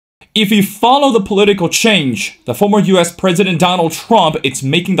If you follow the political change, the former US President Donald Trump is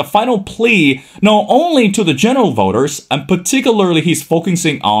making the final plea not only to the general voters, and particularly he's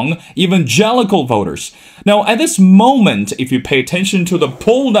focusing on evangelical voters. Now, at this moment, if you pay attention to the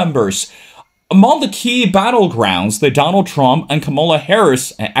poll numbers, among the key battlegrounds that Donald Trump and Kamala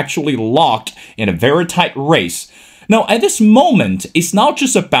Harris are actually locked in a very tight race. Now, at this moment, it's not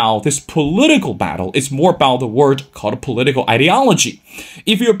just about this political battle, it's more about the word called political ideology.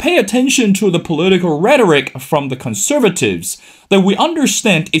 If you pay attention to the political rhetoric from the conservatives, then we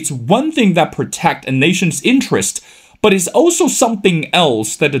understand it's one thing that protects a nation's interest, but it's also something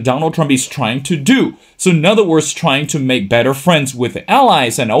else that Donald Trump is trying to do. So in other words, trying to make better friends with the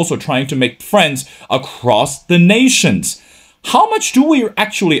allies and also trying to make friends across the nations. How much do we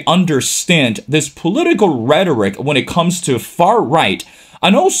actually understand this political rhetoric when it comes to far right?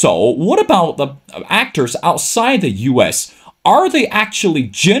 And also, what about the actors outside the US? Are they actually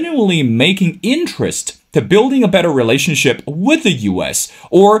genuinely making interest to building a better relationship with the US?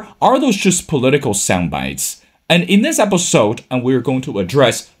 Or are those just political soundbites? And in this episode, we're going to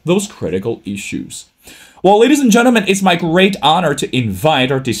address those critical issues. Well, ladies and gentlemen, it's my great honor to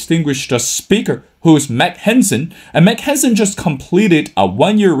invite our distinguished speaker, who is Meg Hansen. And Meg Hansen just completed a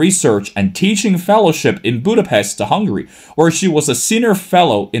one-year research and teaching fellowship in Budapest, Hungary, where she was a senior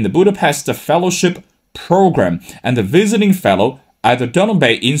fellow in the Budapest Fellowship Program and the visiting fellow at the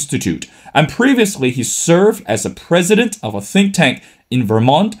Dunleavy Institute. And previously, he served as a president of a think tank in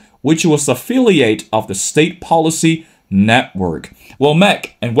Vermont, which was affiliate of the State Policy Network. Well,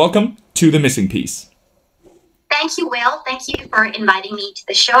 Meg, and welcome to The Missing Piece. Thank you, Will. Thank you for inviting me to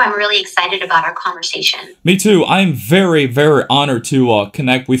the show. I'm really excited about our conversation. Me too. I'm very, very honored to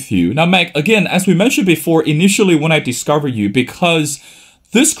connect with you. Now, Meg, again, as we mentioned before, initially when I discovered you, because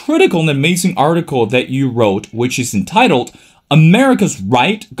this critical and amazing article that you wrote, which is entitled, America's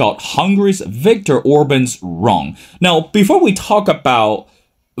Right Got Hungary's Viktor Orbán's Wrong. Now, before we talk about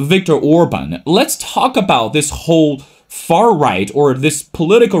Viktor Orbán, let's talk about this whole far right or this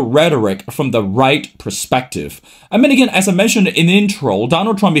political rhetoric from the right perspective. I mean, again, as I mentioned in the intro,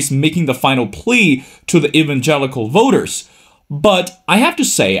 Donald Trump is making the final plea to the evangelical voters. But I have to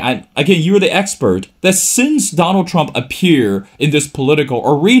say, and again, you're the expert, that since Donald Trump appeared in this political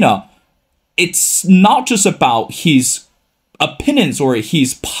arena, it's not just about his opinions or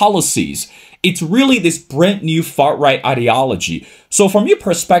his policies. It's really this brand new far-right ideology. So from your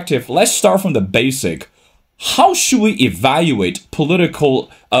perspective, let's start from the basic. How should we evaluate political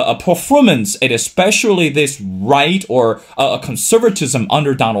performance, and especially this right or conservatism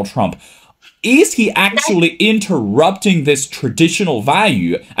under Donald Trump? Is he actually interrupting this traditional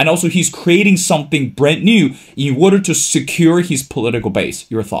value, and also he's creating something brand new in order to secure his political base?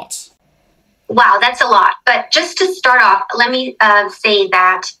 Your thoughts? Wow, that's a lot. But just to start off, let me say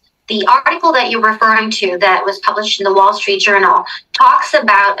that the article that you're referring to that was published in the Wall Street Journal talks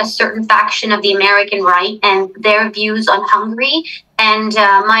about a certain faction of the American right and their views on Hungary. And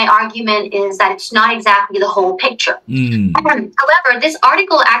my argument is that it's not exactly the whole picture. However, this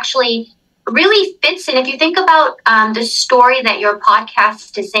article actually really fits in. If you think about the story that your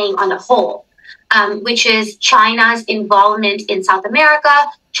podcast is saying on the whole, which is China's involvement in South America,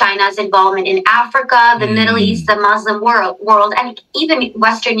 China's involvement in Africa, the Middle East, the Muslim world, and even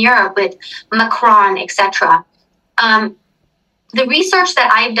Western Europe with Macron, etc. The research that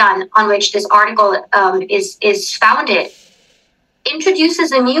I've done on which this article is founded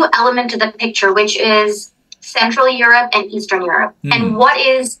introduces a new element to the picture, which is Central Europe and Eastern Europe. And what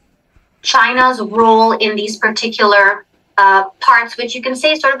is China's role in these particular parts, which you can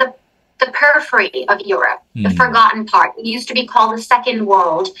say sort of the periphery of Europe, the forgotten part. It used to be called the Second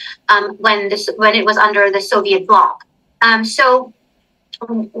World when it was under the Soviet bloc. So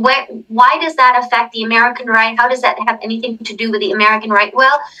why does that affect the American right? How does that have anything to do with the American right?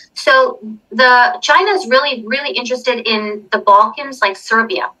 Well, so China is really, really interested in the Balkans, like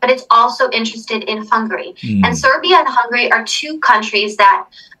Serbia, but it's also interested in Hungary. And Serbia and Hungary are two countries that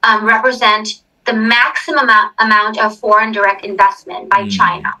represent the maximum amount of foreign direct investment by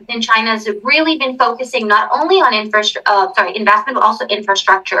China. And China has really been focusing not only on investment, but also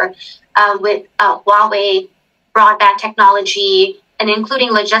infrastructure with Huawei, broadband technology, and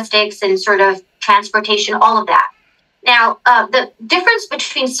including logistics and sort of transportation, all of that. Now, the difference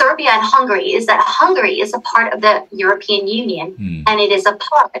between Serbia and Hungary is that Hungary is a part of the European Union, and it is a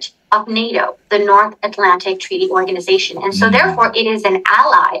part of NATO, the North Atlantic Treaty Organization. And so therefore, it is an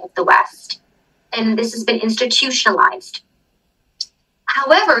ally of the West. And this has been institutionalized.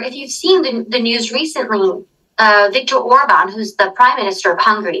 However, if you've seen the news recently, Viktor Orbán, who's the prime minister of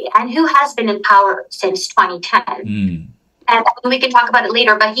Hungary and who has been in power since 2010, And we can talk about it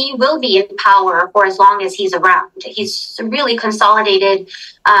later, but he will be in power for as long as he's around. He's really consolidated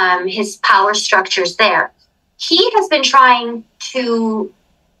his power structures there. He has been trying to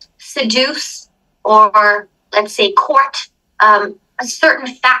seduce or, let's say, court a certain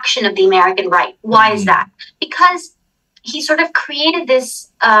faction of the American right. Why is that? Because he sort of created this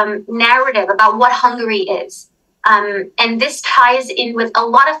narrative about what Hungary is. And this ties in with a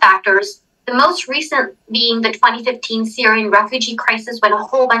lot of factors. The most recent being the 2015 Syrian refugee crisis, when a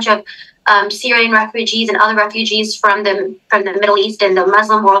whole bunch of Syrian refugees and other refugees from the Middle East and the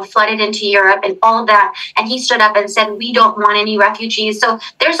Muslim world flooded into Europe and all of that. And he stood up and said, "We don't want any refugees." So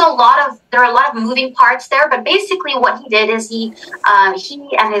there are a lot of moving parts there. But basically, what he did is he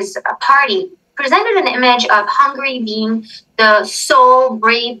and his party presented an image of Hungary being the sole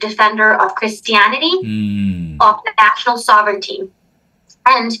brave defender of Christianity, of the national sovereignty,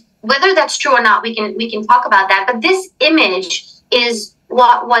 and whether that's true or not, we can talk about that. But this image is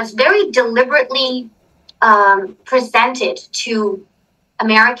what was very deliberately presented to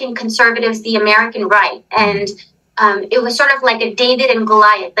American conservatives, the American right, and it was sort of like a David and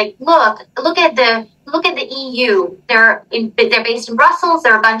Goliath. Like, look at the EU. They're based in Brussels.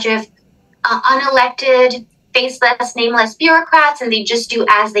 They're a bunch of unelected, faceless, nameless bureaucrats, and they just do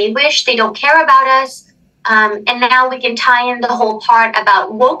as they wish. They don't care about us. And now we can tie in the whole part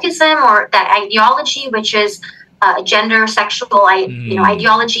about wokeism, or that ideology, which is gender, sexual,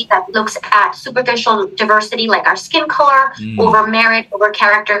 ideology that looks at superficial diversity, like our skin color, over merit, over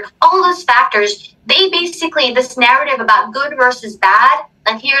character. All those factors, they basically, this narrative about good versus bad,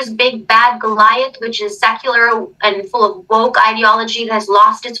 like here's big bad Goliath, which is secular and full of woke ideology that has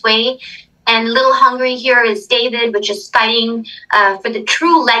lost its way. And little Hungary here is David, which is fighting for the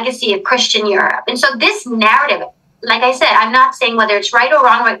true legacy of Christian Europe. And so this narrative, like I said, I'm not saying whether it's right or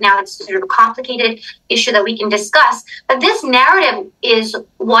wrong right now. It's sort of a complicated issue that we can discuss. But this narrative is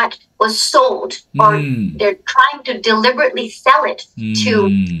what was sold, or they're trying to deliberately sell it to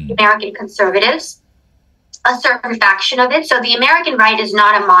American conservatives, a certain faction of it. So the American right is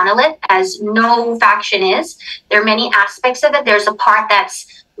not a monolith, as no faction is. There are many aspects of it. There's a part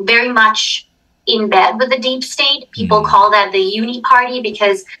that's very much in bed with the deep state. People call that the uni party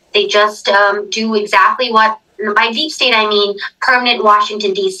because they just do exactly what, by deep state I mean permanent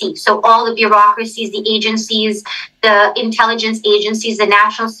Washington, D.C. So all the bureaucracies, the agencies, the intelligence agencies, the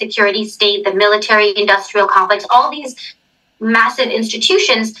national security state, the military industrial complex, all these massive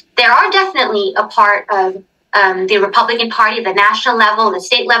institutions, they are definitely a part of the Republican Party, the national level, the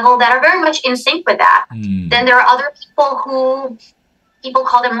state level, that are very much in sync with that. Then there are other people who people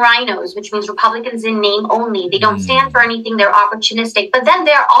call them rhinos, which means Republicans in name only. They don't stand for anything. They're opportunistic. But then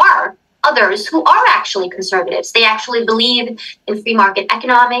there are others who are actually conservatives. They actually believe in free market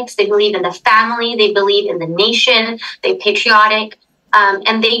economics. They believe in the family. They believe in the nation. They're patriotic.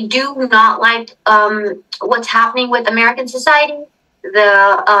 And they do not like what's happening with American society,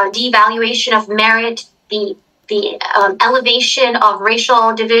 the devaluation of merit, the elevation of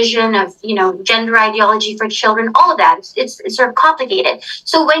racial division, of gender ideology for children, all of that. It's sort of complicated.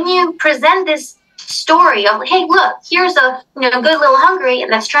 So when you present this story of, hey, look, here's a good little Hungary,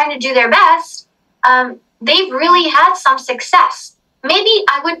 and that's trying to do their best, they've really had some success. Maybe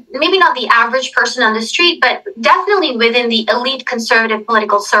not the average person on the street, but definitely within the elite conservative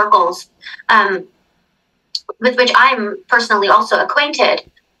political circles, with which I'm personally also acquainted.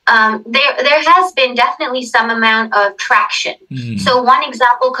 There has been definitely some amount of traction. So one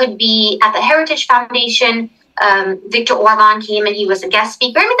example could be at the Heritage Foundation. Viktor Orbán came and he was a guest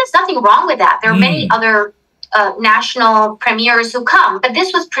speaker. I mean, there's nothing wrong with that. There are many other national premiers who come, but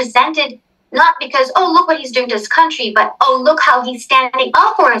this was presented not because, oh, look what he's doing to his country, but, oh, look how he's standing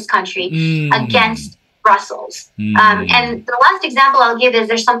up for his country against Brussels. And the last example I'll give is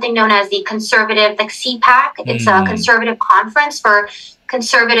there's something known as the conservative, like CPAC. It's a conservative conference for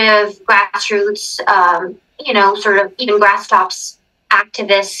conservative grassroots, sort of even grass tops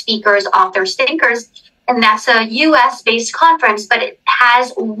activists, speakers, authors, thinkers. And that's a US-based conference, but it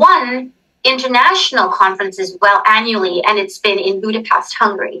has one international conference as well annually, and it's been in Budapest,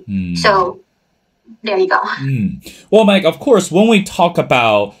 Hungary. So there you go. Well, Meg, of course, when we talk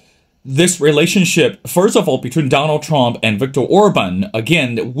about this relationship, first of all, between Donald Trump and Viktor Orbán,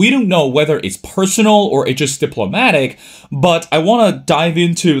 again, we don't know whether it's personal or it's just diplomatic, but I want to dive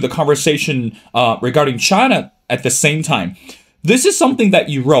into the conversation regarding China at the same time. This is something that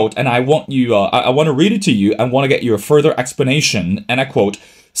you wrote, and I want to read it to you. I want to get your further explanation, and I quote,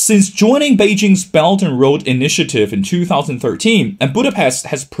 "Since joining Beijing's Belt and Road Initiative in 2013, and Budapest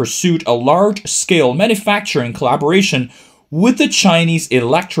has pursued a large-scale manufacturing collaboration with the Chinese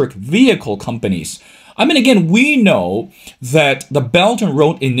electric vehicle companies. I mean, again, we know that the Belt and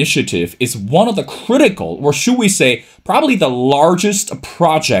Road Initiative is one of the critical, or should we say, probably the largest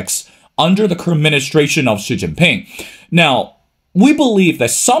projects under the current administration of Xi Jinping. Now, we believe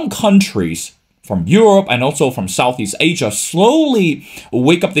that some countries from Europe and also from Southeast Asia slowly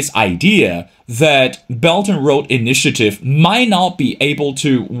wake up this idea that Belt and Road Initiative might not be able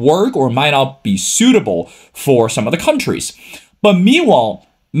to work or might not be suitable for some of the countries. But meanwhile,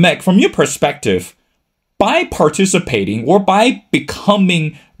 Meg, from your perspective, by participating or by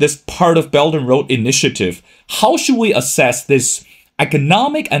becoming this part of Belt and Road Initiative, how should we assess this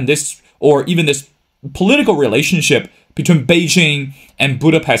economic and this, or even this political relationship between Beijing and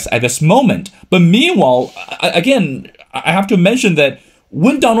Budapest at this moment? But meanwhile, again, I have to mention that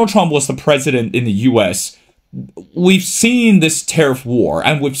when Donald Trump was the president in the US, we've seen this tariff war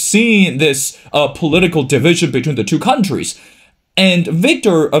and we've seen this political division between the two countries. And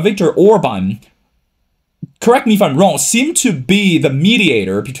Viktor Orbán, correct me if I'm wrong, seemed to be the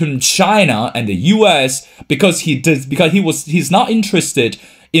mediator between China and the US because he's not interested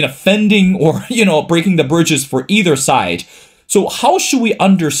in offending or, breaking the bridges for either side. So how should we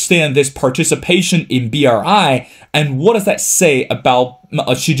understand this participation in BRI, and what does that say about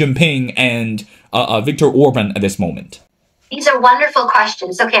Xi Jinping and Viktor Orbán at this moment? These are wonderful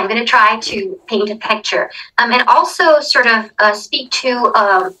questions. Okay, I'm going to try to paint a picture and also sort of speak to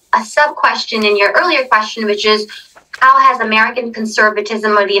a sub-question in your earlier question, which is how has American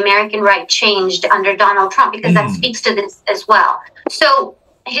conservatism or the American right changed under Donald Trump? Because that speaks to this as well. So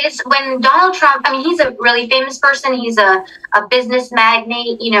when Donald Trump, I mean, he's a really famous person. He's a business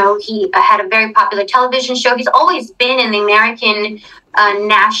magnate. He had a very popular television show. He's always been in the American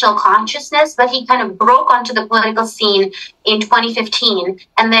national consciousness, but he kind of broke onto the political scene in 2015.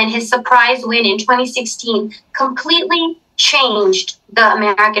 And then his surprise win in 2016 completely changed the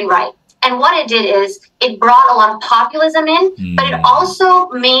American right. And what it did is it brought a lot of populism in, but it also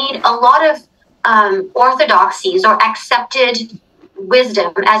made a lot of orthodoxies or accepted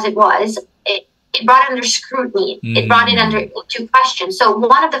wisdom as it was. It brought it under scrutiny. It brought it into question. So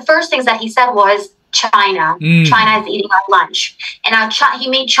one of the first things that he said was China. China is eating our lunch. And now he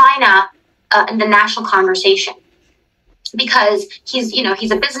made China in the national conversation because he's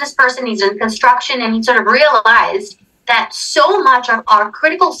a business person. He's in construction, and he sort of realized that so much of our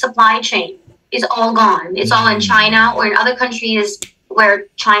critical supply chain is all gone. It's all in China or in other countries where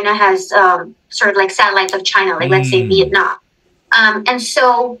China has sort of like satellites of China, like let's say Vietnam. And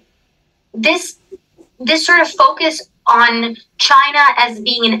so this sort of focus on China as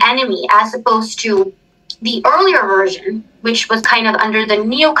being an enemy, as opposed to the earlier version, which was kind of under the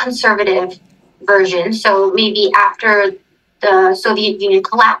neoconservative version. So maybe after the Soviet Union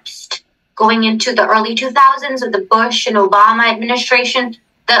collapsed, going into the early 2000s of the Bush and Obama administration,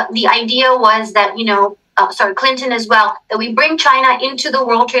 the idea was that, Clinton as well, that we bring China into the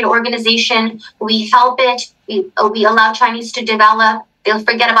World Trade Organization, we help it, we allow Chinese to develop, they'll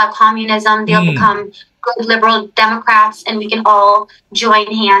forget about communism, they'll become good liberal Democrats, and we can all join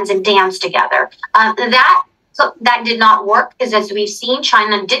hands and dance together. That did not work, because as we've seen,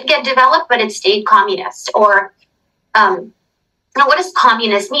 China did get developed, but it stayed communist. Or what does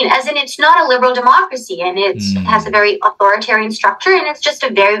communist mean? As in, it's not a liberal democracy, and it has a very authoritarian structure, and it's just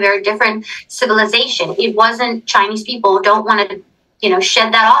a very, very different civilization. It wasn't Chinese people don't want to,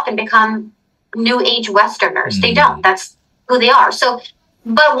 shed that off and become New Age Westerners. They don't. That's who they are. So,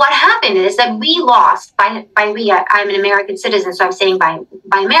 but what happened is that we lost, by we, I'm an American citizen, so I'm saying by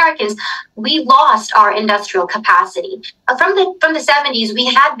Americans, we lost our industrial capacity. From the 70s, we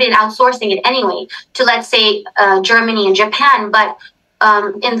had been outsourcing it anyway to, let's say, Germany and Japan, but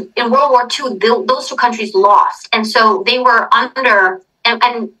in World War II, those two countries lost. And so they were under,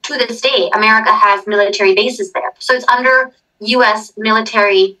 and to this day, America has military bases there. So it's under U.S.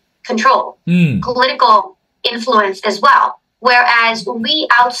 military control, political influence as well. Whereas we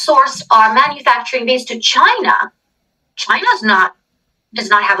outsourced our manufacturing base to China. China does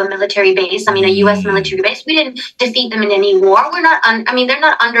not have a military base. I mean, a U.S. military base. We didn't defeat them in any war. We're not. They're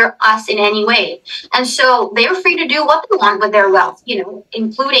not under us in any way. And so they're free to do what they want with their wealth.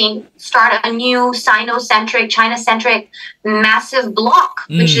 Including start a new Sino-centric, China-centric, massive bloc,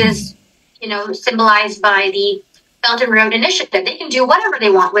 which is, symbolized by the Belt and Road Initiative. They can do whatever they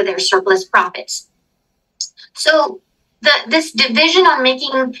want with their surplus profits. So this division on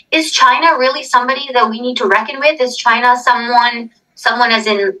making, is China really somebody that we need to reckon with? Is China someone as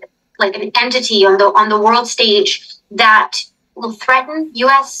in like an entity on the world stage that will threaten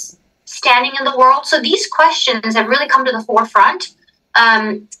U.S. standing in the world? So these questions have really come to the forefront.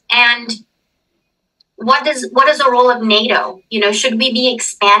 And what is the role of NATO? Should we be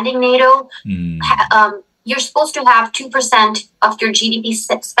expanding NATO? You're supposed to have 2% of your GDP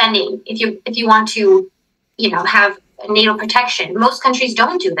spending if you want to, have NATO protection. Most countries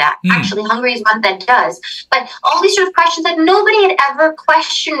don't do that. Actually, Hungary is one that does. But all these sort of questions that nobody had ever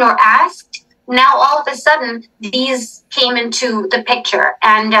questioned or asked, now all of a sudden these came into the picture,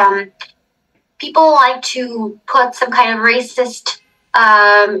 and people like to put some kind of racist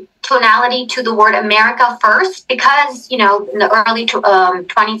tonality to the word America first, because in the early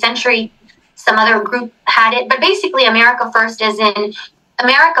 20th century some other group had it, but basically America first is in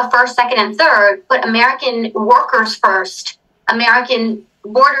America first, second, and third, put American workers first, American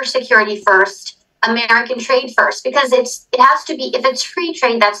border security first, American trade first, because it has to be, if it's free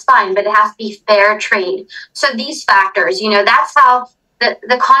trade, that's fine, but it has to be fair trade. So these factors, that's how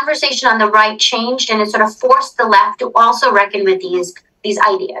the conversation on the right changed, and it sort of forced the left to also reckon with these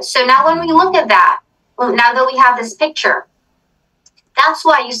ideas. So now when we look at that, now that we have this picture, that's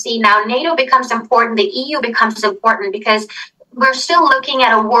why you see now NATO becomes important, the EU becomes important, because we're still looking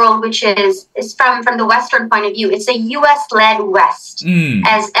at a world which is from the Western point of view, it's a US-led West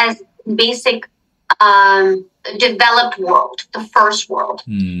as basic developed world, the first world.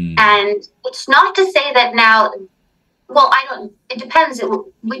 And it's not to say that now, it depends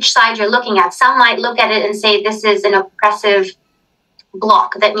which side you're looking at. Some might look at it and say this is an oppressive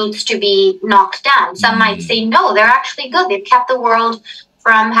bloc that needs to be knocked down. Some might say, no, they're actually good. They've kept the world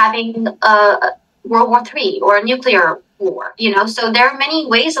from having World War III or a nuclear war, So there are many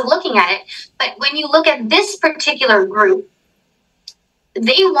ways of looking at it. But when you look at this particular group,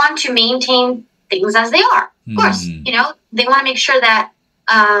 they want to maintain things as they are. Of course, they want to make sure that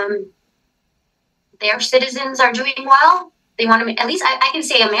their citizens are doing well. They want to, at least I can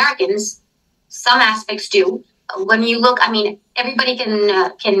say Americans, some aspects do. When you look, everybody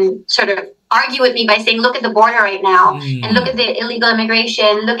can sort of argue with me by saying, look at the border right now and look at the illegal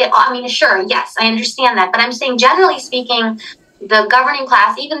immigration. Look at, sure, yes, I understand that. But I'm saying, generally speaking, the governing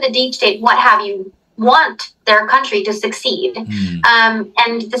class, even the deep state, what have you, want their country to succeed.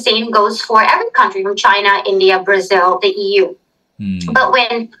 And the same goes for every country, from China, India, Brazil, the EU. But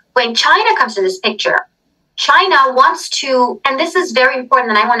when China comes to this picture, China wants to, and this is very important,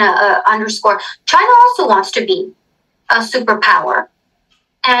 and I want to underscore, China also wants to be a superpower.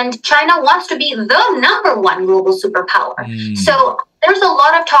 And China wants to be the #1 global superpower. So there's a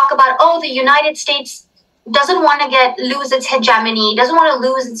lot of talk about, the United States doesn't want to lose its hegemony, doesn't want to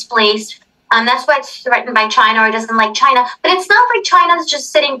lose its place. And that's why it's threatened by China, or it doesn't like China. But it's not like China's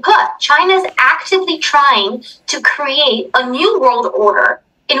just sitting put. China's actively trying to create a new world order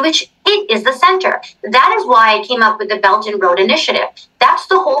in which it is the center. That is why I came up with the Belt and Road Initiative. That's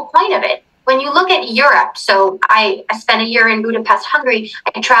the whole point of it. When you look at Europe, so I spent a year in Budapest, Hungary.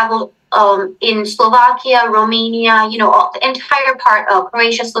 I traveled in Slovakia, Romania, the entire part of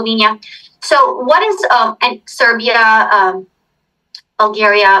Croatia, Slovenia. So what is, and Serbia,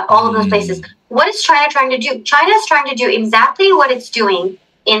 Bulgaria, all of those places. What is China trying to do? China is trying to do exactly what it's doing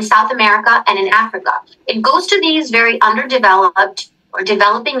in South America and in Africa. It goes to these very underdeveloped or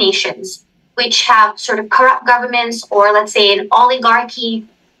developing nations, which have sort of corrupt governments, or let's say an oligarchy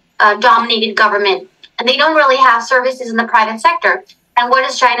dominated government, and they don't really have services in the private sector. And what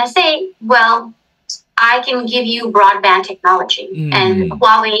does China say? Well, I can give you broadband technology. And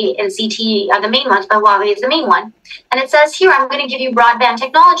Huawei and ZTE are the main ones, but Huawei is the main one. And it says here, I'm going to give you broadband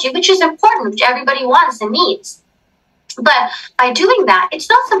technology, which is important, which everybody wants and needs. But by doing that, it's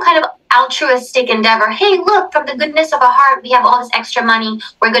not some kind of altruistic endeavor. Hey, look, from the goodness of our heart, we have all this extra money,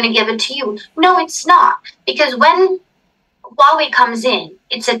 we're going to give it to you. No, it's not. Because when Huawei comes in,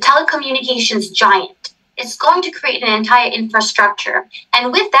 it's a telecommunications giant. It's going to create an entire infrastructure.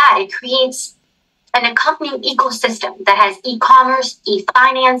 And with that, it creates an accompanying ecosystem that has e-commerce,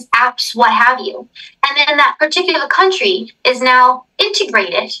 e-finance, apps, what have you. And then that particular country is now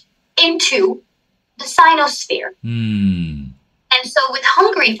integrated into the Sino-sphere. And so with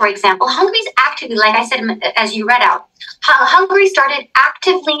Hungary, for example, Hungary's actively, like I said, as you read out, Hungary started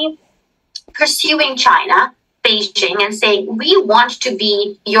actively pursuing China, Beijing, and saying, we want to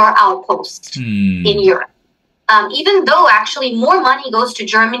be your outpost in Europe. Even though actually more money goes to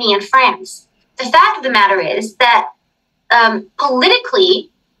Germany and France. The fact of the matter is that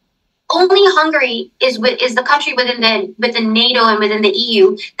politically, only Hungary is the country within NATO and within the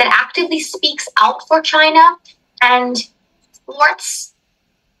EU that actively speaks out for China and thwarts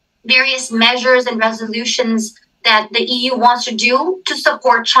various measures and resolutions that the EU wants to do to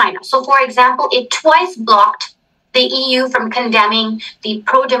support China. So, for example, it twice blocked the EU from condemning the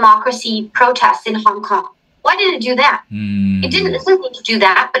pro-democracy protests in Hong Kong. Why did it do that? It didn't need to do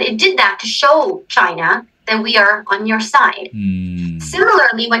that, but it did that to show China that we are on your side.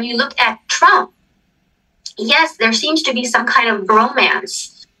 Similarly, when you look at Trump, yes, there seems to be some kind of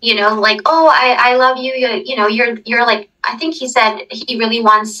bromance, you know, like, oh, I love you, you know, you're like, I think he said he really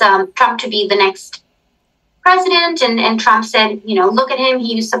wants Trump to be the next president, and Trump said, you know, look at him,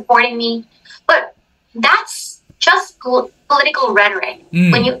 he's supporting me. But that's just political rhetoric.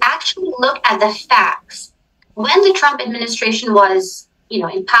 When you actually look at the facts, when the Trump administration was, you know,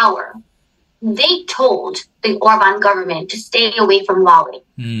 in power, they told the Orbán government to stay away from Huawei.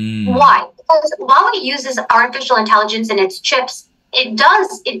 Why? Because Huawei uses artificial intelligence in its chips.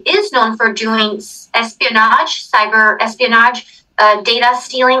 It is known for doing espionage, cyber espionage, data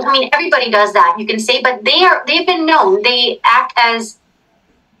stealing. I mean, everybody does that, you can say, but they've been known. They act as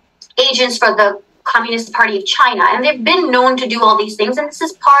agents for the Communist Party of China, and they've been known to do all these things. And this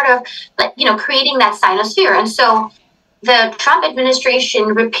is part of, you know, creating that Sinosphere. And so the Trump administration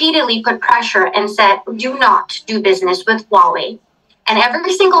repeatedly put pressure and said, do not do business with Huawei. And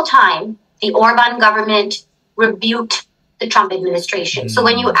every single time, the Orbán government rebuked the Trump administration. So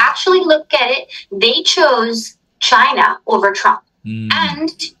when you actually look at it, they chose China over Trump.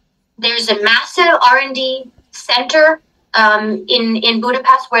 And there's a massive R&D center in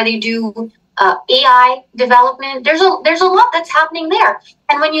Budapest where they do AI development. There's a lot that's happening there.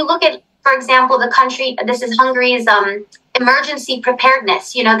 And when you look at, for example, the country, this is Hungary's emergency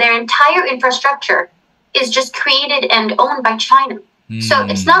preparedness, you know, their entire infrastructure is just created and owned by China. So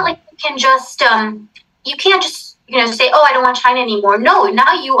it's not like you can just, you can't just, you know, say, oh, I don't want China anymore. No,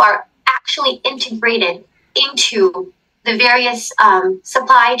 now you are actually integrated into the various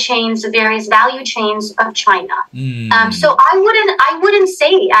supply chains, the various value chains of China. So I wouldn't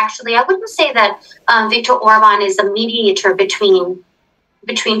say that Viktor Orbán is a mediator between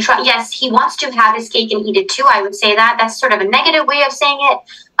Trump. Yes, he wants to have his cake and eat it too. I would say that. That's sort of a negative way of saying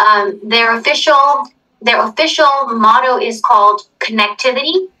it. Their official motto is called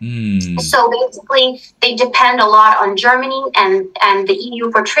connectivity. So basically, they depend a lot on Germany and the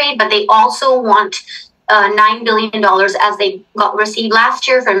EU for trade, but they also want $9 billion as they received last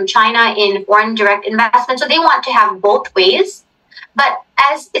year from China in foreign direct investment. So they want to have both ways. But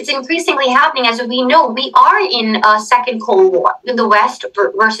as it's increasingly happening, as we know, we are in a second Cold War in the West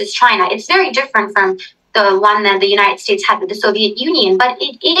versus China. It's very different from the one that the United States had with the Soviet Union, but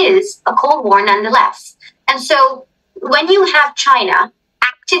it is a Cold War nonetheless. And so when you have China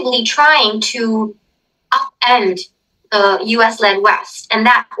actively trying to upend the US-led West and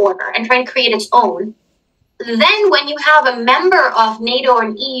that order and trying to create its own, then when you have a member of NATO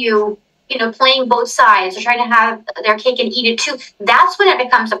and EU, you know, playing both sides or trying to have their cake and eat it too, that's when it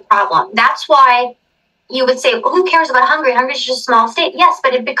becomes a problem. That's why you would say, well, who cares about Hungary? Hungary is just a small state. Yes,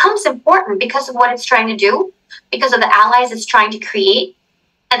 but it becomes important because of what it's trying to do, because of the allies it's trying to create.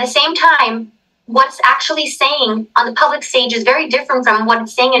 At the same time, what it's actually saying on the public stage is very different from what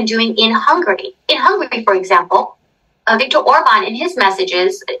it's saying and doing in Hungary. In Hungary, for example, Viktor Orbán, in his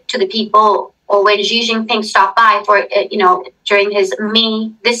messages to the people, or when Xi Jinping stopped by for, you know, during his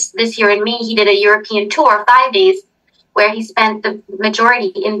May, this year in May, he did a European tour, 5 days, where he spent the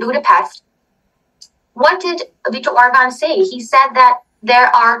majority in Budapest. What did Viktor Orbán say? He said that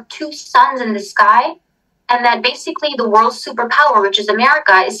there are two suns in the sky, and that basically the world's superpower, which is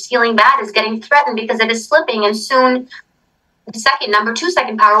America, is feeling bad, is getting threatened because it is slipping, and soon the number two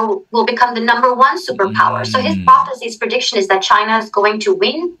power will become the number one superpower. So his prophecy, his prediction is that China is going to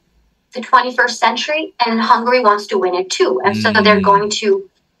win the 21st century, and Hungary wants to win it too. And so they're going to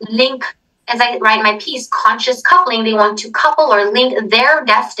link, as I write in my piece, conscious coupling. They want to couple or link their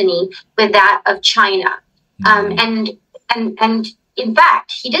destiny with that of China. And in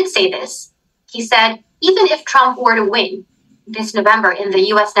fact, he did say this. He said, even if Trump were to win this November in the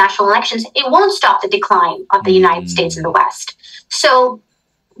U.S. national elections, it won't stop the decline of the United States in the West. So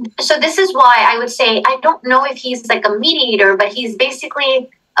this is why I would say, I don't know if he's like a mediator, but he's basically,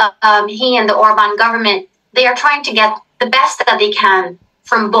 he and the Orbán government, they are trying to get the best that they can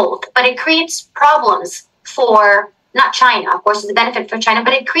from both. But it creates problems for, not China, of course, it's a benefit for China,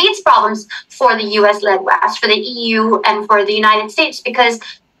 but it creates problems for the US-led West, for the EU, and for the United States, because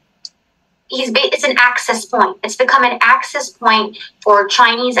it's an access point. It's become an access point for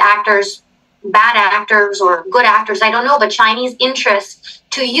Chinese actors, bad actors or good actors, I don't know, but Chinese interests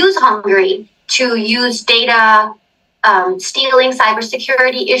to use Hungary, to use data stealing,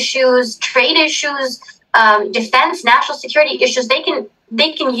 cybersecurity issues, trade issues, defense, national security issues. They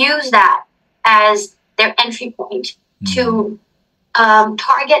can use that as their entry point to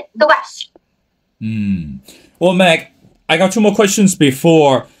target the West. Well, Meg, I got two more questions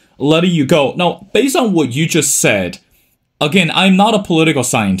before letting you go. Now, based on what you just said, again, I'm not a political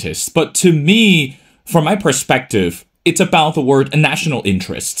scientist, but to me, from my perspective, it's about the word national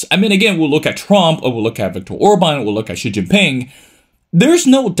interests. I mean, again, we'll look at Trump, or we'll look at Viktor Orbán, we'll look at Xi Jinping. There's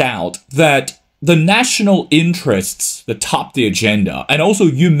no doubt that the national interests that top the agenda. And also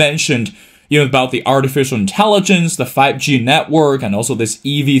you mentioned, about the artificial intelligence, the 5G network, and also this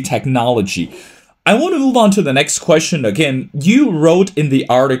EV technology. I want to move on to the next question. Again, you wrote in the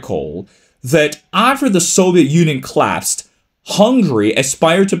article that after the Soviet Union collapsed, Hungary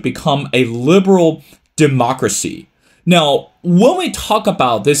aspired to become a liberal democracy. Now, when we talk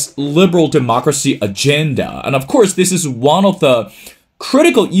about this liberal democracy agenda, and of course, this is one of the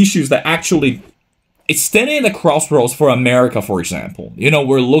critical issues that actually is standing at the crossroads for America, for example.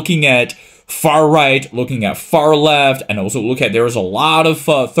 We're looking at far right, looking at far left, and also there's a lot of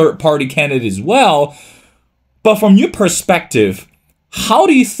third-party candidates as well. But from your perspective, how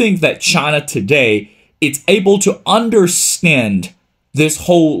do you think that China today is able to understand this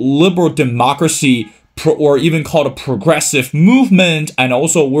whole liberal democracy, or even called a progressive movement, and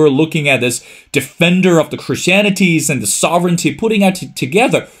also we're looking at this defender of the Christianities and the sovereignty, putting it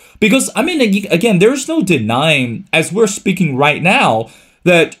together? Because, I mean, again, there's no denying, as we're speaking right now,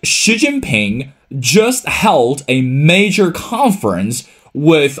 that Xi Jinping just held a major conference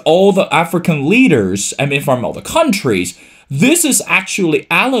with all the African leaders, from all the countries. This is actually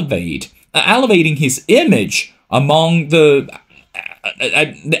elevating his image among the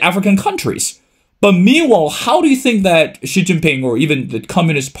African countries. But meanwhile, how do you think that Xi Jinping, or even the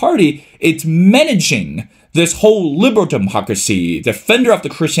Communist Party, is managing this whole liberal democracy, defender of the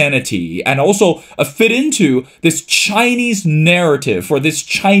Christianity, and also fit into this Chinese narrative or this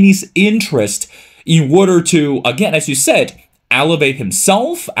Chinese interest in order to, again, as you said, elevate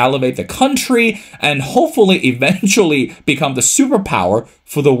himself, elevate the country, and hopefully eventually become the superpower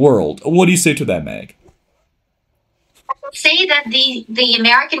for the world? What do you say to that, Meg? I would say that the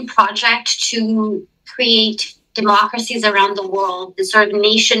American project to create democracies around the world, the sort of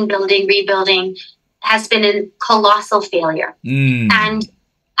nation building, rebuilding, has been a colossal failure. And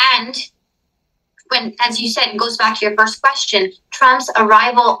when, as you said, it goes back to your first question, Trump's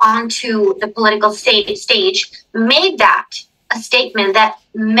arrival onto the political stage made that a statement that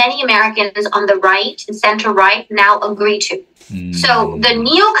many Americans on the right and center-right now agree to. So the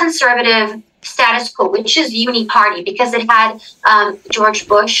neoconservative status quo, which is uni-party, because it had George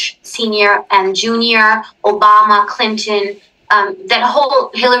Bush Sr. and Jr., Obama, Clinton, that whole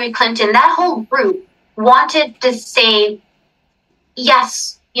Hillary Clinton, that whole group wanted to say,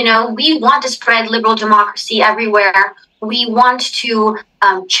 yes, we want to spread liberal democracy everywhere. We want to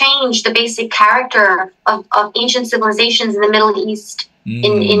change the basic character of ancient civilizations in the Middle East,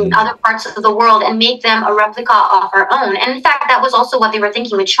 in other parts of the world, and make them a replica of our own. And in fact, that was also what they were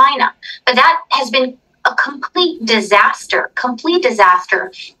thinking with China. But that has been a complete disaster.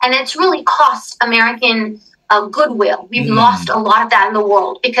 And it's really cost American goodwill. We've lost a lot of that in the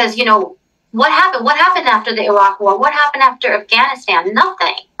world because, what happened? What happened after the Iraq War? What happened after Afghanistan?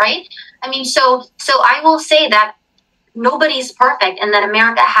 Nothing, right? I mean, so I will say that nobody's perfect and that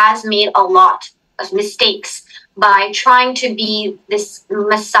America has made a lot of mistakes by trying to be this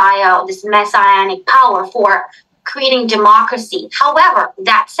messiah, this messianic power for creating democracy. However,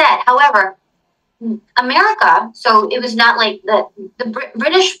 that said, America, so it was not like the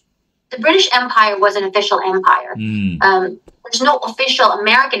British Empire was an official empire. There's no official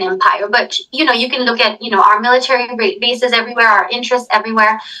American empire, but you can look at our military bases everywhere, our interests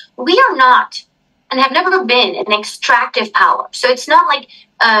everywhere. We are not, and have never been, an extractive power. So it's not like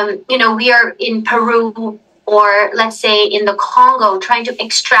we are in Peru or let's say in the Congo trying to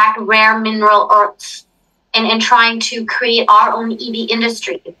extract rare mineral earths and trying to create our own EV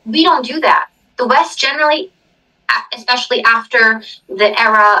industry. We don't do that. The West generally, especially after the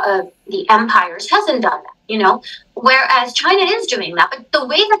era of the empires, hasn't done that, whereas China is doing that. But the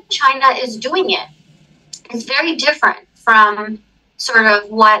way that China is doing it is very different from sort of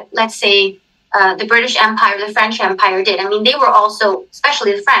what, let's say, the British Empire, the French Empire did. I mean, they were also,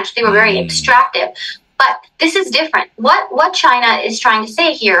 especially the French, they were very extractive. But this is different. What China is trying to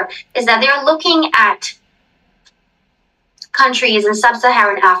say here is that they're looking at countries in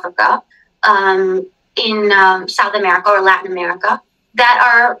sub-Saharan Africa, in South America or Latin America, that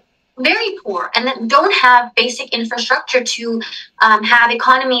are very poor and that don't have basic infrastructure to have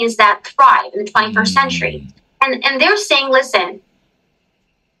economies that thrive in the 21st century. And they're saying, listen,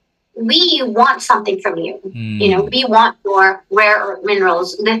 we want something from you. We want your rare earth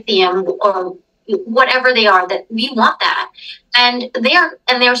minerals, lithium, or whatever they are, that we want that. And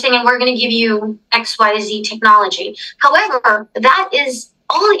they're saying, we're going to give you XYZ technology. However, that is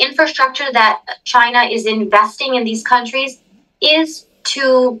all the infrastructure that China is investing in these countries is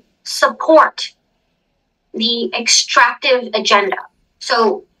to support the extractive agenda.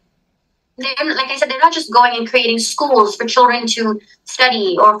 So, like I said, they're not just going and creating schools for children to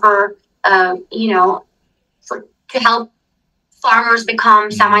study or for, to help farmers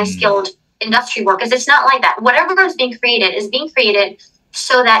become semi-skilled industry workers. It's not like that. Whatever is being created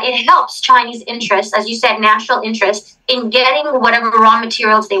so that it helps Chinese interests, as you said, national interests, in getting whatever raw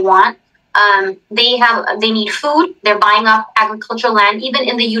materials they want. They need food. They're buying up agricultural land, even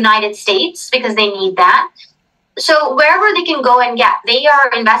in the United States, because they need that. So wherever they can go and get, they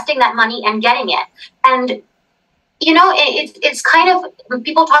are investing that money and getting it. And it's kind of, when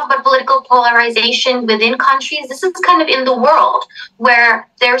people talk about political polarization within countries, this is kind of in the world where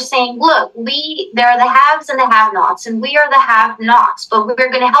they're saying, look, there are the haves and the have-nots, and we are the have-nots, but we're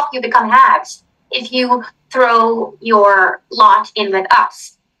going to help you become haves if you throw your lot in with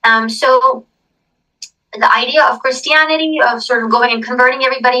us. So the idea of Christianity, of sort of going and converting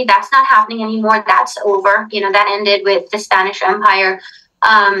everybody, that's not happening anymore. That's over. That ended with the Spanish Empire.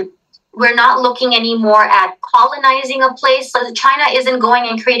 We're not looking anymore at colonizing a place. So China isn't going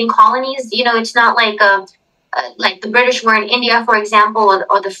and creating colonies. It's not like the British were in India, for example,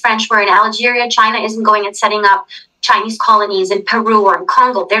 or the French were in Algeria. China isn't going and setting up Chinese colonies in Peru or in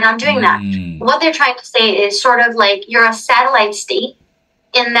Congo. They're not doing that. What they're trying to say is sort of like you're a satellite state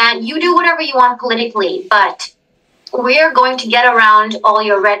in that you do whatever you want politically, but we're going to get around all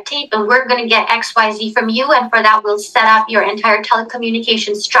your red tape and we're going to get XYZ from you. And for that, we'll set up your entire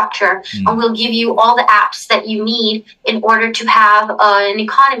telecommunication structure and we'll give you all the apps that you need in order to have an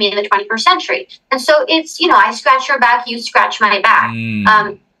economy in the 21st century. And so it's, I scratch your back, you scratch my back.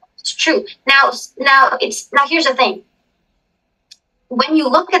 It's true. Now here's the thing. When you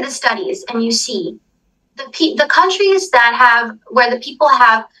look at the studies and you see the countries where the people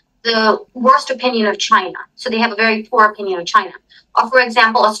have the worst opinion of China, so they have a very poor opinion of China, or for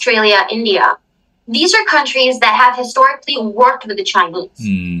example, Australia, India, these are countries that have historically worked with the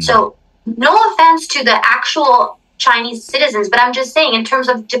Chinese. So no offense to the actual Chinese citizens, but I'm just saying in terms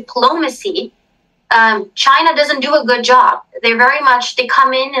of diplomacy, China doesn't do a good job. They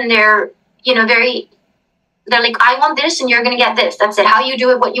come in and they're like, I want this and you're going to get this. That's it. How you do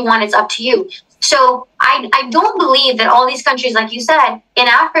it, what you want, it's up to you. So I don't believe that all these countries, like you said, in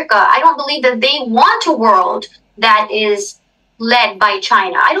Africa, I don't believe that they want a world that is led by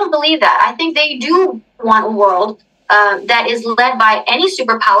China. I don't believe that. I think they do want a world that is led by any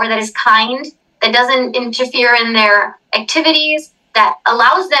superpower that is kind, that doesn't interfere in their activities, that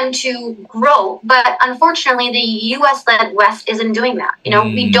allows them to grow. But unfortunately, the U.S.-led West isn't doing that.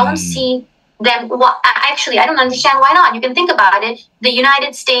 We don't see them. Well, actually, I don't understand why not. You can think about it. The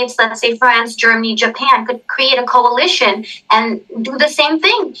United States, let's say France, Germany, Japan, could create a coalition and do the same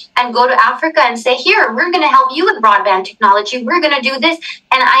thing and go to Africa and say, here, we're going to help you with broadband technology. We're going to do this.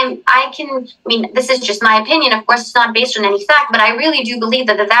 And this is just my opinion. Of course, it's not based on any fact, but I really do believe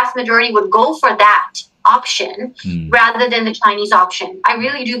that the vast majority would go for that option rather than the Chinese option. I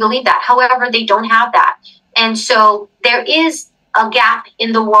really do believe that. However, they don't have that. And so there is a gap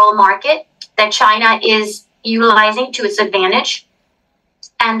in the world market that China is utilizing to its advantage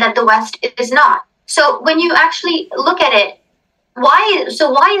and that the West is not. So when you actually look at it, why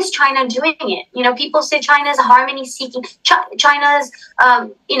is China doing it? People say China is harmony seeking. China's,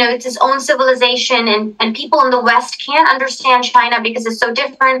 it's its own civilization and people in the West can't understand China because it's so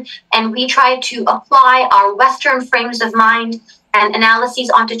different. And we try to apply our Western frames of mind and analyses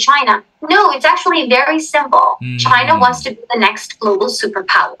onto China. No, it's actually very simple. China wants to be the next global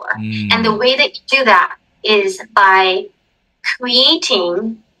superpower. And the way that you do that is by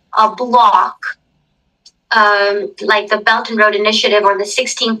creating a bloc like the Belt and Road Initiative or the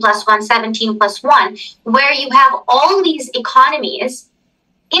 16+1, 17+1, where you have all these economies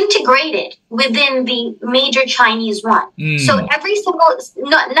integrated within the major Chinese one. So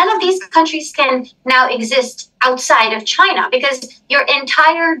none of these countries can now exist outside of China because your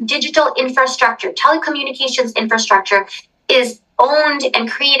entire digital infrastructure, telecommunications infrastructure is owned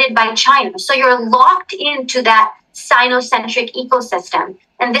and created by China. So you're locked into that Sino-centric ecosystem.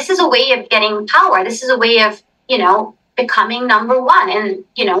 And this is a way of getting power. This is a way of, becoming number one. And,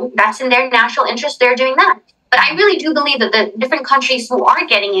 that's in their national interest. They're doing that. But I really do believe that the different countries who are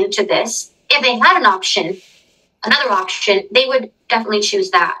getting into this, if they had another option, they would definitely choose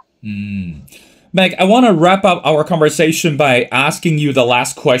that. Meg, I want to wrap up our conversation by asking you the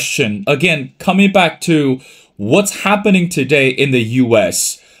last question. Again, coming back to what's happening today in the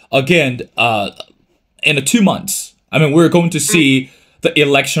U.S. Again, in 2 months, we're going to see the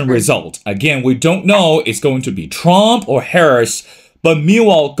election result. Again, we don't know it's going to be Trump or Harris, But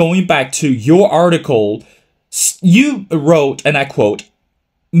meanwhile, going back to your article, you wrote, and I quote,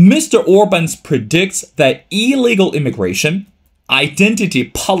 Mr. Orbán predicts that illegal immigration, identity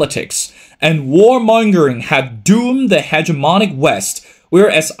politics, and warmongering have doomed the hegemonic West,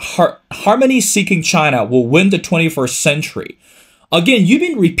 whereas harmony-seeking China will win the 21st century. Again, you've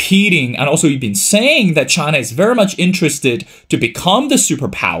been repeating and also you've been saying that China is very much interested to become the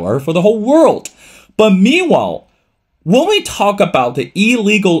superpower for the whole world. But meanwhile, when we talk about the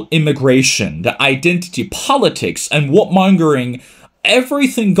illegal immigration, the identity politics, and warmongering,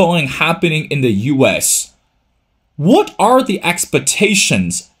 everything happening in the US, what are the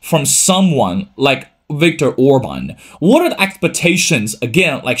expectations from someone like Viktor Orbán? What are the expectations,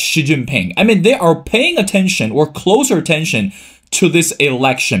 again, like Xi Jinping? I mean, they are paying attention or closer attention to this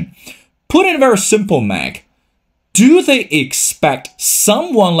election. Put it very simple, Meg. Do they expect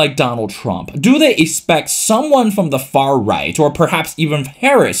someone like Donald Trump? Do they expect someone from the far right, or perhaps even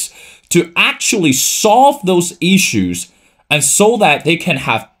Harris, to actually solve those issues, and so that they can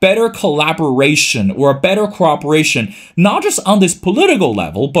have better collaboration or better cooperation, not just on this political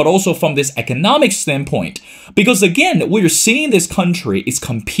level, but also from this economic standpoint? Because again, we're seeing this country is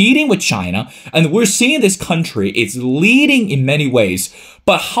competing with China, and we're seeing this country is leading in many ways.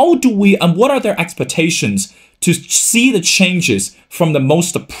 But how do we, and what are their expectations to see the changes from the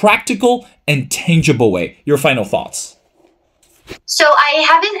most practical and tangible way? Your final thoughts. So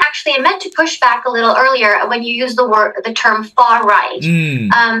I meant to push back a little earlier when you used the term far right.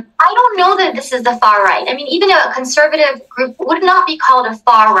 I don't know that this is the far right. I mean, even a conservative group would not be called a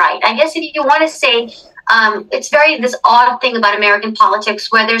far right. I guess if you want to say, it's this odd thing about American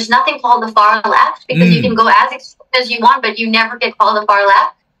politics where there's nothing called the far left, because you can go as extreme as you want, but you never get called the far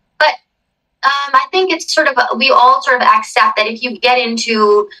left. But I think it's we all accept that if you get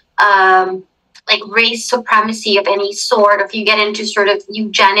into like race supremacy of any sort, or if you get into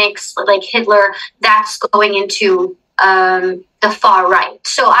eugenics like Hitler, that's going into the far right.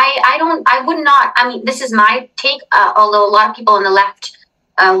 So I would not, I mean, this is my take, although a lot of people on the left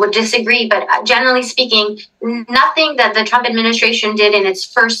would disagree, but generally speaking, nothing that the Trump administration did in its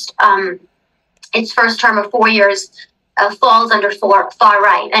first term of 4 years falls under far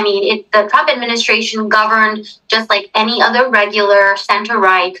right. I mean, the Trump administration governed just like any other regular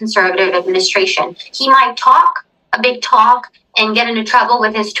center-right conservative administration. He might talk a big talk and get into trouble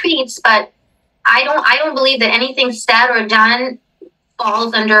with his tweets, but I don't believe that anything said or done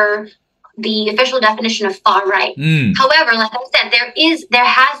falls under the official definition of far right. However, like I said, there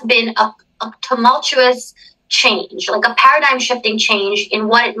has been a tumultuous change, like a paradigm shifting change in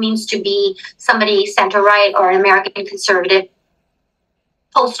what it means to be somebody center right or an American conservative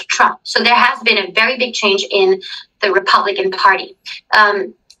post Trump. So there has been a very big change in the Republican Party.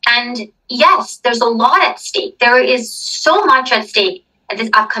 And yes, there's a lot at stake. There is so much at stake at this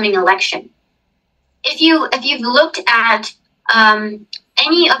upcoming election. If you've looked at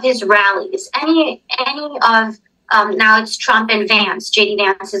any of his rallies, any of now it's Trump and Vance, JD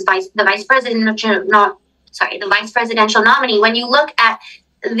Vance is the vice presidential nominee. When you look at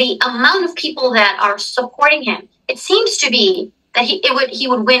the amount of people that are supporting him, it seems to be that he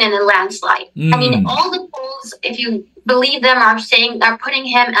would win in a landslide. I mean, all the polls, if you believe them, are putting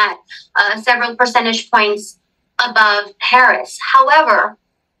him at several percentage points above Harris. However,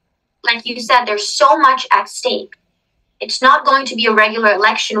 like you said, there's so much at stake. It's not going to be a regular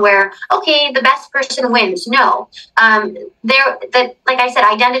election where, okay, the best person wins. No, like I said,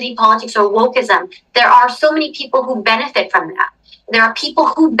 identity politics or wokeism, there are so many people who benefit from that. There are people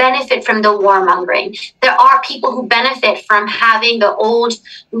who benefit from the warmongering. There are people who benefit from having the old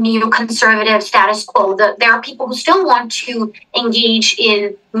neoconservative status quo. There are people who still want to engage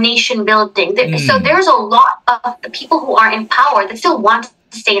in nation building. So there's a lot of the people who are in power that still want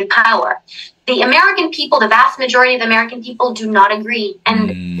to stay in power. The American people, the vast majority of the American people, do not agree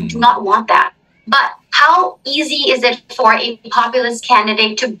and do not want that. But how easy is it for a populist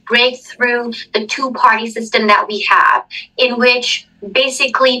candidate to break through the two-party system that we have, in which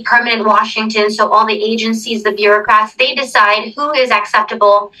basically permanent Washington, so all the agencies, the bureaucrats, they decide who is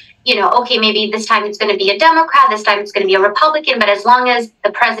acceptable. You know, okay, maybe this time it's going to be a Democrat, this time it's going to be a Republican, but as long as the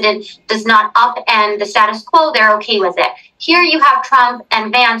president does not upend the status quo, they're okay with it. Here you have Trump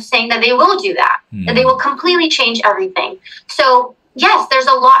and Vance saying that they will do that, that they will completely change everything. So yes, there's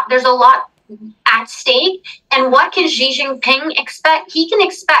a lot at stake. And what can Xi Jinping expect? He can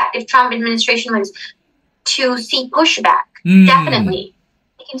expect, if Trump administration wins, to see pushback. Definitely.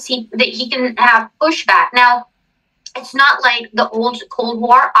 He can see that he can have pushback. Now, it's not like the old Cold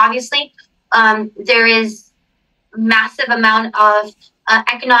War, obviously. There is massive amount of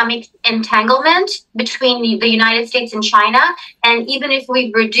economic entanglement between the United States and China. And even if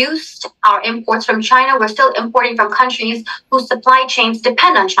we've reduced our imports from China, we're still importing from countries whose supply chains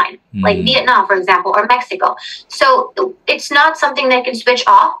depend on China, like Vietnam, for example, or Mexico. So it's not something that can switch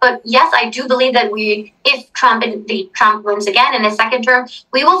off. But yes, I do believe that if Trump wins again in his second term,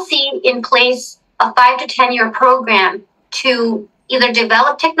 we will see in place a 5 to 10 year program to either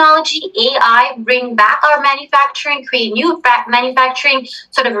develop technology, AI, bring back our manufacturing, create new manufacturing,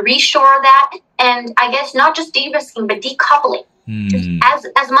 sort of reshore that, and I guess not just de-risking, but decoupling.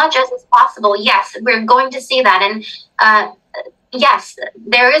 As much as is possible. Yes, we're going to see that. And yes,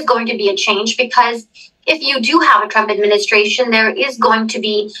 there is going to be a change, because if you do have a Trump administration, there is going to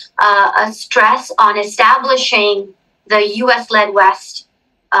be a stress on establishing the U.S.-led West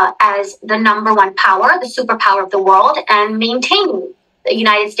as the #1 power, the superpower of the world, and maintaining the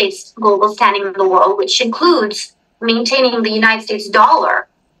United States global standing in the world, which includes maintaining the United States dollar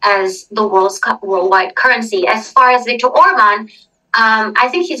as the world's worldwide currency. As far as Viktor Orbán, I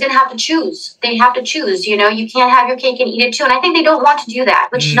think he's going to have to choose. They have to choose. You know, you can't have your cake and eat it too. And I think they don't want to do that,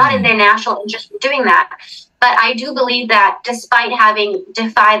 which is not in their national interest in doing that. But I do believe that despite having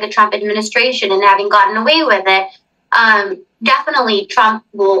defied the Trump administration and having gotten away with it, definitely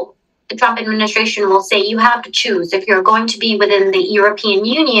the Trump administration will say you have to choose. If you're going to be within the European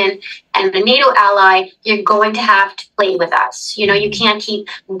Union and the NATO ally, you're going to have to play with us. You know, you can't keep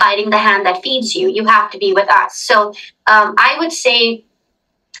biting the hand that feeds you. You have to be with us. So I would say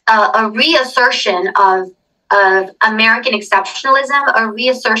a reassertion of American exceptionalism, a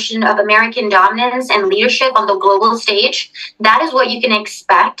reassertion of American dominance and leadership on the global stage. That is what you can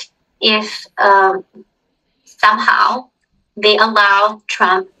expect if somehow they allow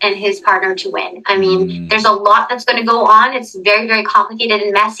Trump and his partner to win. I mean, there's a lot that's going to go on. It's very, very complicated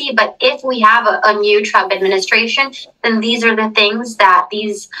and messy. But if we have a new Trump administration, then these are the things that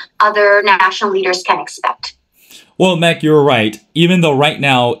these other national leaders can expect. Well, Meg, you're right. Even though right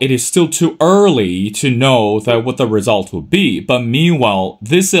now it is still too early to know what the result will be. But meanwhile,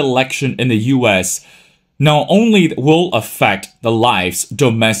 this election in the U.S. not only will affect the lives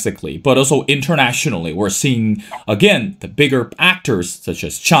domestically, but also internationally. We're seeing, again, the bigger actors such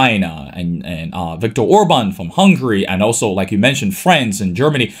as China and Viktor Orbán from Hungary, and also, like you mentioned, France and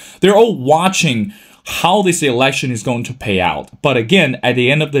Germany. They're all watching how this election is going to pay out. But again, at the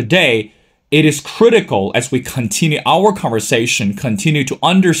end of the day, it is critical as we continue our conversation, continue to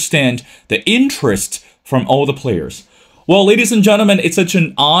understand the interest from all the players. Well, ladies and gentlemen, it's such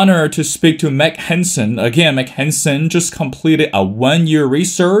an honor to speak to Meg Hansen. Again, Meg Hansen just completed a 1-year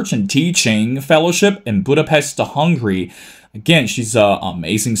research and teaching fellowship in Budapest, Hungary. Again, she's an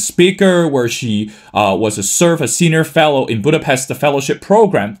amazing speaker where she served as senior fellow in Budapest Fellowship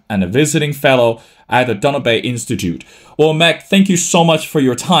Program and a visiting fellow at the Donabé Institute. Well, Meg, thank you so much for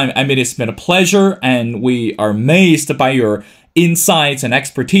your time. I mean, it's been a pleasure, and we are amazed by your insights and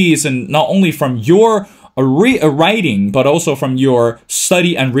expertise, and not only from your writing, but also from your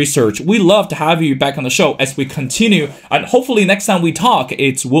study and research. We love to have you back on the show as we continue, and hopefully next time we talk,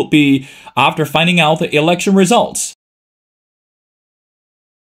 it will be after finding out the election results.